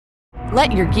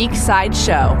Let your geek side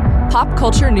show. Pop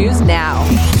culture news now.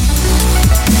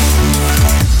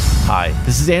 Hi,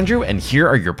 this is Andrew, and here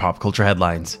are your pop culture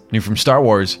headlines. New from Star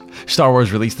Wars. Star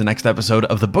Wars released the next episode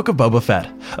of The Book of Boba Fett.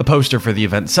 A poster for the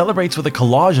event celebrates with a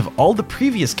collage of all the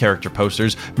previous character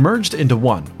posters merged into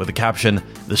one, with a caption,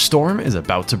 "The storm is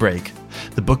about to break."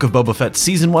 The Book of Boba Fett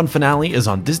Season 1 finale is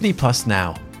on Disney Plus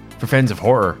now. For fans of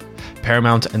horror,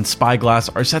 Paramount and Spyglass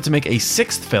are set to make a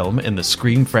sixth film in the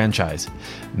Scream franchise.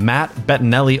 Matt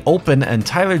Bettinelli Olpin and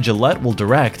Tyler Gillette will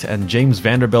direct, and James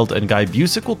Vanderbilt and Guy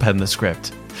Busick will pen the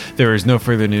script. There is no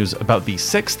further news about the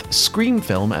sixth Scream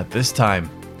film at this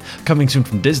time. Coming soon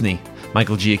from Disney,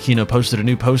 Michael Giacchino posted a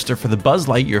new poster for the Buzz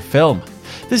Lightyear film.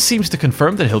 This seems to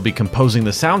confirm that he'll be composing the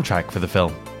soundtrack for the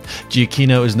film.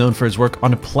 Giacchino is known for his work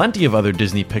on plenty of other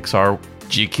Disney Pixar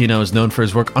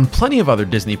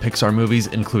movies,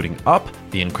 including Up,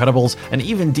 The Incredibles, and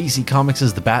even DC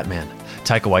Comics' The Batman.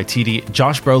 Taika Waititi,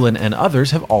 Josh Brolin, and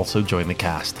others have also joined the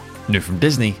cast. New from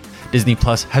Disney, Disney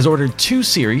Plus has ordered 2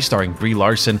 series starring Brie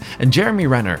Larson and Jeremy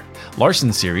Renner.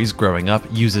 Larson's series, Growing Up,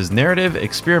 uses narrative,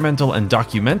 experimental, and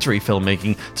documentary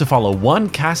filmmaking to follow one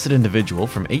casted individual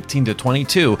from 18 to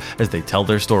 22 as they tell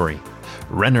their story.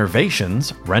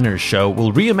 Rennervations, Renner's show,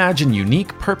 will reimagine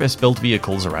unique, purpose-built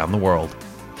vehicles around the world.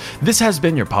 This has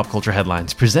been your Pop Culture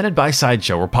Headlines, presented by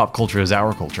Sideshow, where pop culture is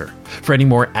our culture. For any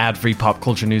more ad-free pop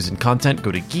culture news and content,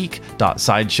 go to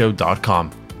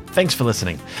geek.sideshow.com. Thanks for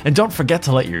listening, and don't forget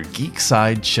to let your geek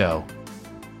side show.